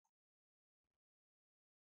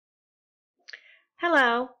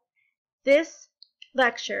Hello, this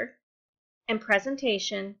lecture and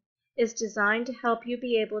presentation is designed to help you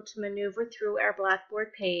be able to maneuver through our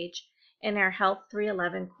Blackboard page in our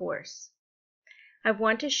HLTH311 course. I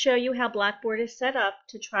want to show you how Blackboard is set up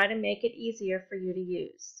to try to make it easier for you to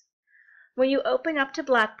use. When you open up to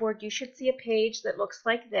Blackboard, you should see a page that looks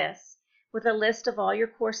like this with a list of all your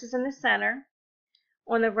courses in the center.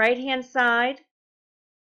 On the right-hand side,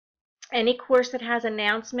 any course that has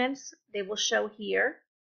announcements, they will show here.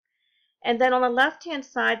 And then on the left-hand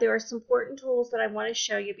side, there are some important tools that I want to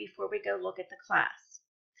show you before we go look at the class.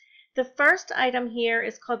 The first item here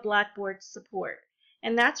is called Blackboard Support.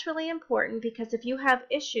 And that's really important because if you have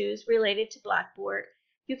issues related to Blackboard,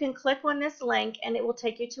 you can click on this link and it will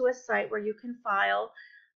take you to a site where you can file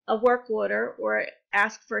a work order or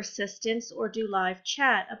ask for assistance or do live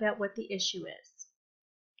chat about what the issue is.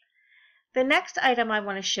 The next item I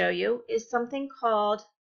want to show you is something called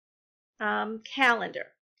Calendar.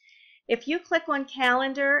 If you click on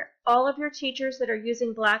Calendar, all of your teachers that are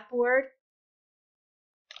using Blackboard,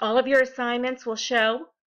 all of your assignments will show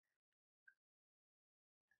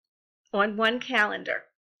on one calendar.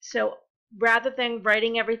 So rather than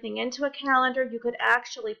writing everything into a calendar, you could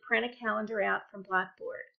actually print a calendar out from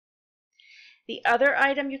Blackboard. The other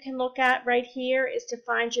item you can look at right here is to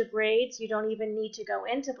find your grades. You don't even need to go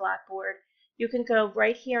into Blackboard. You can go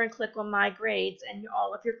right here and click on My Grades, and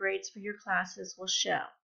all of your grades for your classes will show.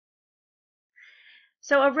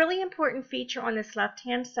 So a really important feature on this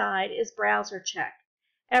left-hand side is Browser Check.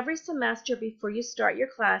 Every semester before you start your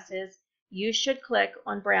classes, you should click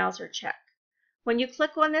on Browser Check. When you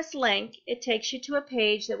click on this link, it takes you to a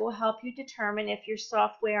page that will help you determine if your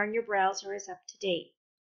software in your browser is up to date.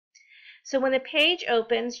 So when the page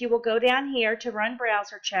opens, you will go down here to Run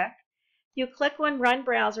Browser Check. You click on Run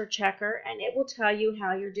Browser Checker and it will tell you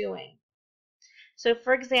how you're doing. So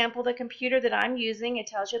for example, the computer that I'm using, it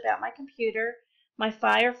tells you about my computer. My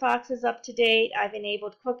Firefox is up to date. I've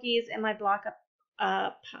enabled cookies and my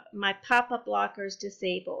pop-up blocker is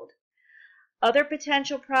disabled. Other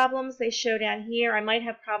potential problems they show down here. I might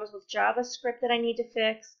have problems with JavaScript that I need to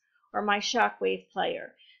fix or my Shockwave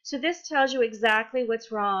player. So this tells you exactly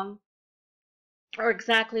what's wrong or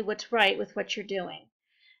exactly what's right with what you're doing.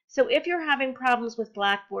 So if you're having problems with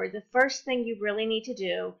Blackboard, the first thing you really need to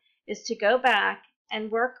do is to go back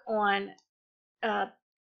and work on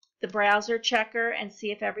the browser checker and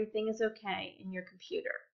see if everything is okay in your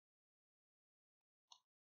computer.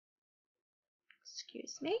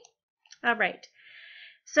 Excuse me. All right.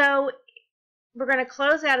 So we're going to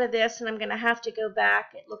close out of this and I'm going to have to go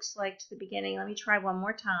back, it looks like, to the beginning. Let me try one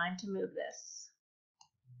more time to move this.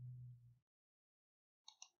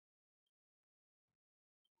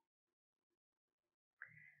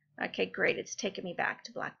 Okay, great. It's taken me back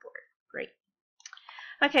to Blackboard. Great.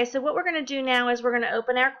 Okay, so what we're going to do now is we're going to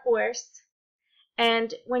open our course.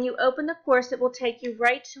 And when you open the course, it will take you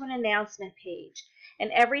right to an announcement page.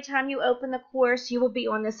 And every time you open the course, you will be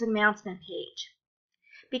on this announcement page.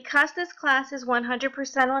 Because this class is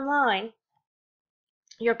 100% online,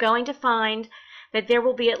 you're going to find that there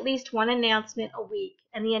will be at least one announcement a week.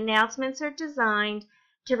 And the announcements are designed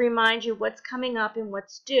to remind you what's coming up and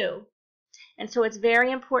what's due. And so it's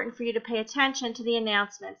very important for you to pay attention to the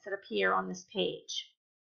announcements that appear on this page.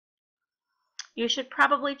 You should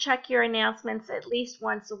probably check your announcements at least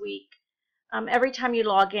once a week. Every time you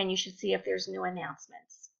log in, you should see if there's new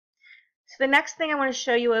announcements. So the next thing I want to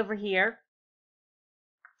show you over here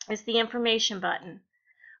is the information button.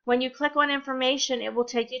 When you click on information, it will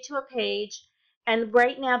take you to a page, and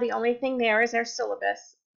right now the only thing there is our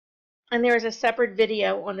syllabus. And there is a separate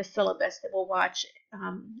video on the syllabus that we'll watch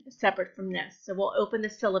separate from this. So we'll open the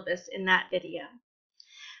syllabus in that video.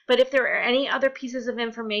 But if there are any other pieces of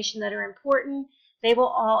information that are important, they will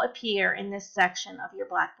all appear in this section of your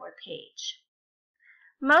Blackboard page.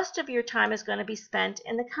 Most of your time is going to be spent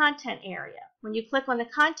in the content area. When you click on the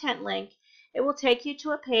content link, it will take you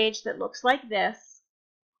to a page that looks like this.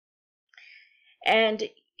 And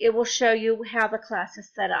it will show you how the class is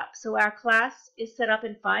set up. So our class is set up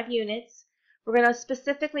in 5 units. We're going to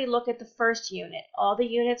specifically look at the first unit. All the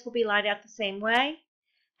units will be laid out the same way.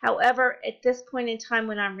 However, at this point in time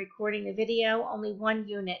when I'm recording the video, only one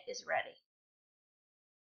unit is ready.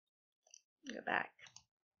 Go back.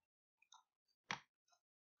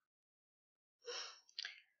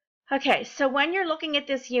 Okay, so when you're looking at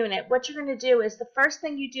this unit, what you're going to do is the first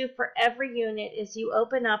thing you do for every unit is you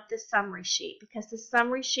open up the summary sheet, because the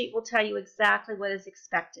summary sheet will tell you exactly what is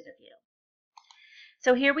expected of you.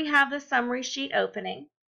 So here we have the summary sheet opening.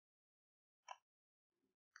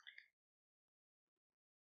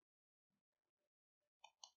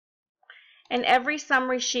 And every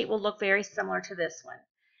summary sheet will look very similar to this one.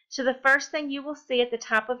 So the first thing you will see at the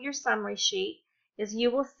top of your summary sheet is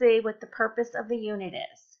you will see what the purpose of the unit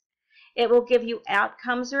is. It will give you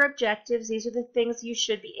outcomes or objectives. These are the things you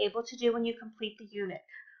should be able to do when you complete the unit.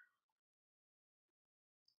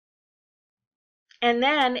 And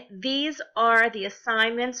then these are the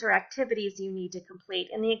assignments or activities you need to complete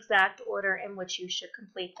in the exact order in which you should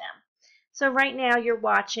complete them. So right now you're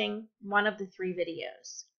watching one of the 3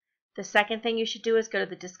 videos. The second thing you should do is go to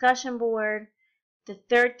the discussion board. The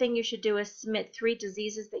third thing you should do is submit 3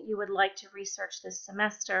 diseases that you would like to research this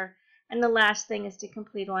semester. And the last thing is to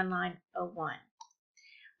complete Online 01.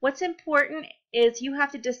 What's important is you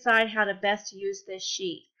have to decide how to best use this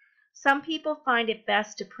sheet. Some people find it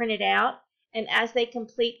best to print it out, and as they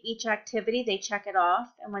complete each activity, they check it off,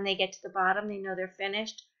 and when they get to the bottom, they know they're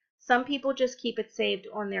finished. Some people just keep it saved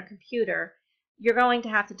on their computer. You're going to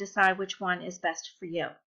have to decide which one is best for you.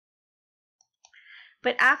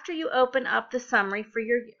 But after you open up the summary for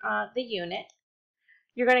your the unit,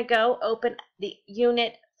 you're going to go open the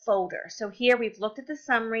unit folder. So here we've looked at the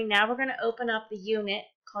summary. Now we're going to open up the unit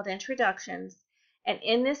called Introductions. And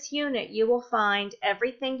in this unit, you will find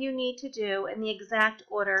everything you need to do in the exact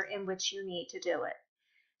order in which you need to do it.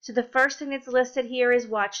 So the first thing that's listed here is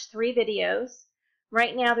watch 3 videos.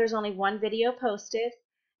 Right now there's only 1 video posted.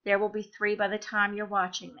 There will be 3 by the time you're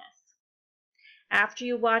watching this. After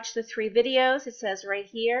you watch the 3 videos, it says right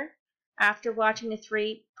here, after watching the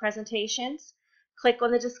 3 presentations, click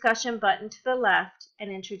on the discussion button to the left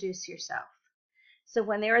and introduce yourself. So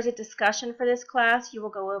when there is a discussion for this class, you will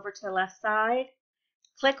go over to the left side,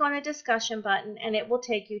 click on the discussion button, and it will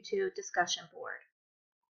take you to discussion board.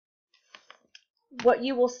 What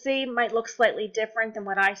you will see might look slightly different than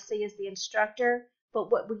what I see as the instructor,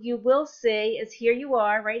 but what you will see is here you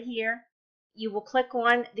are right here. You will click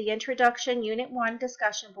on the Introduction Unit 1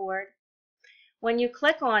 discussion board. When you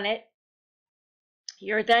click on it,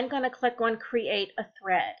 you're then going to click on Create a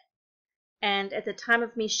Thread. And at the time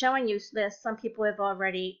of me showing you this, some people have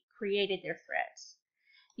already created their threads.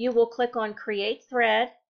 You will click on Create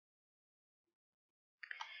Thread.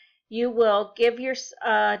 You will give your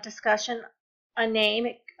discussion a name,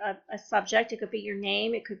 a subject. It could be your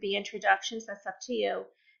name, it could be introductions, that's up to you.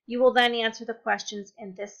 You will then answer the questions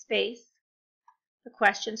in this space. The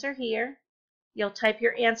questions are here. You'll type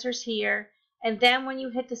your answers here, and then when you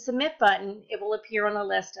hit the submit button, it will appear on a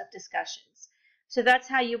list of discussions. So that's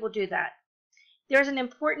how you will do that. There's an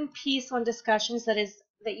important piece on discussions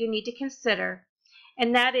that you need to consider,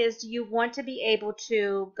 and that is, do you want to be able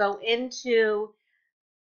to go into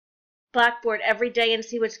Blackboard every day and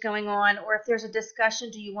see what's going on, or if there's a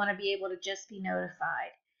discussion, do you want to be able to just be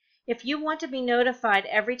notified? If you want to be notified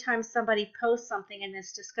every time somebody posts something in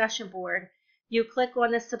this discussion board, you click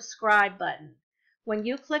on the subscribe button. When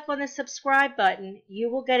you click on the subscribe button, you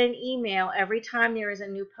will get an email every time there is a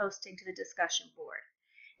new posting to the discussion board.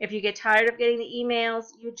 If you get tired of getting the emails,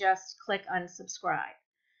 you just click unsubscribe.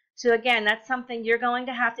 So again, that's something you're going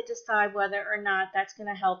to have to decide whether or not that's going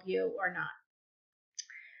to help you or not.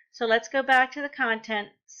 So let's go back to the content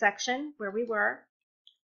section where we were.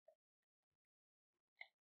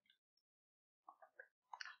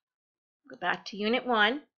 Go back to Unit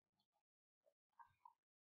 1.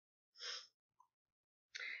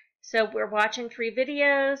 So we're watching 3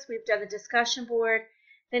 videos. We've done the discussion board.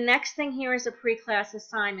 The next thing here is a pre-class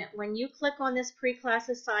assignment. When you click on this pre-class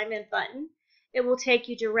assignment button, it will take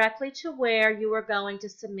you directly to where you are going to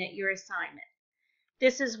submit your assignment.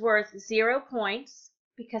 This is worth 0 points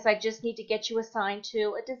because I just need to get you assigned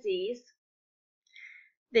to a disease.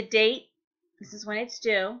 The date, this is when it's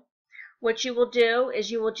due. What you will do is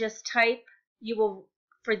you will just type,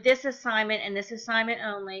 for this assignment and this assignment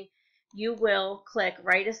only, you will click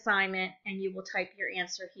Write Assignment and you will type your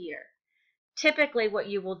answer here. Typically what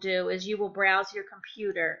you will do is you will browse your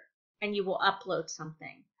computer and you will upload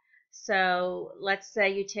something. So let's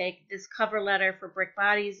say you take this cover letter for Brick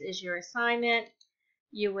Bodies is your assignment.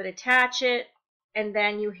 You would attach it and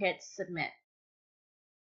then you hit Submit.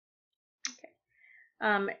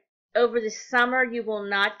 Okay. Over the summer, you will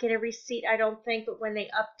not get a receipt, I don't think, but when they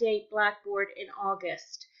update Blackboard in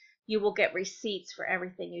August, you will get receipts for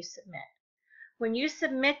everything you submit. When you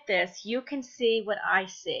submit this, you can see what I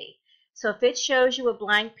see. So if it shows you a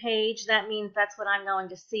blank page, that means that's what I'm going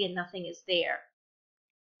to see and nothing is there.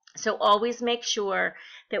 So always make sure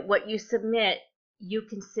that what you submit, you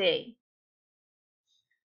can see.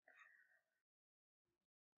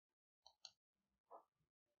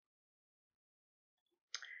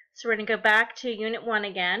 So we're going to go back to Unit 1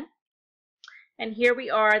 again. And here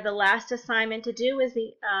we are. The last assignment to do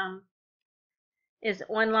is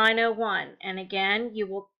Online 01. And again,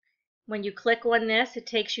 When you click on this, it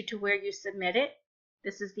takes you to where you submit it.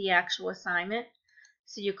 This is the actual assignment.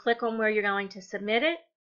 So you click on where you're going to submit it.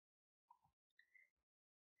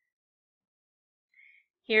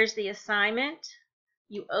 Here's the assignment.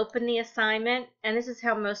 You open the assignment, and this is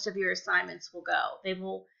how most of your assignments will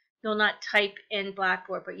go. You'll not type in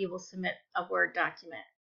Blackboard, but you will submit a Word document.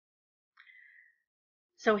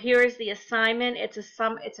 So here is the assignment. It's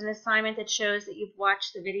an assignment that shows that you've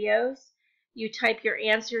watched the videos. You type your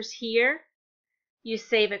answers here. You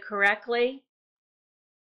save it correctly.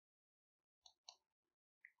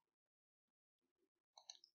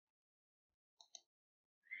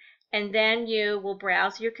 And then you will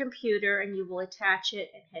browse your computer and you will attach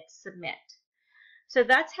it and hit submit. So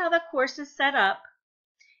that's how the course is set up.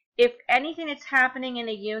 If anything that's happening in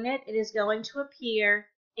a unit, it is going to appear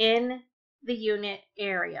in the unit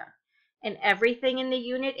area. And everything in the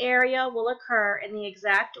unit area will occur in the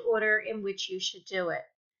exact order in which you should do it.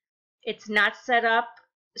 It's not set up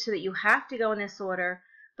so that you have to go in this order,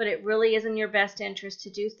 but it really is in your best interest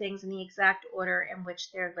to do things in the exact order in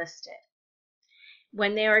which they're listed.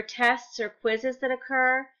 When there are tests or quizzes that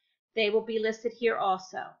occur, they will be listed here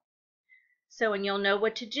also. So, and you'll know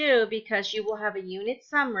what to do because you will have a unit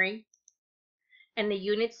summary, and the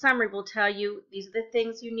unit summary will tell you these are the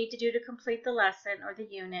things you need to do to complete the lesson or the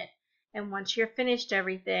unit, and once you're finished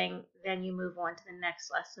everything, then you move on to the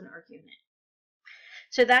next lesson or unit.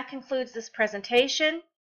 So that concludes this presentation.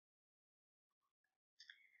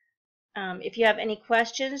 If you have any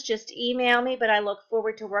questions, just email me, but I look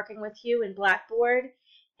forward to working with you in Blackboard,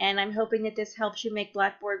 and I'm hoping that this helps you make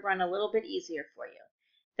Blackboard run a little bit easier for you.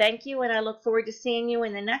 Thank you, and I look forward to seeing you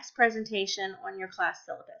in the next presentation on your class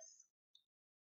syllabus.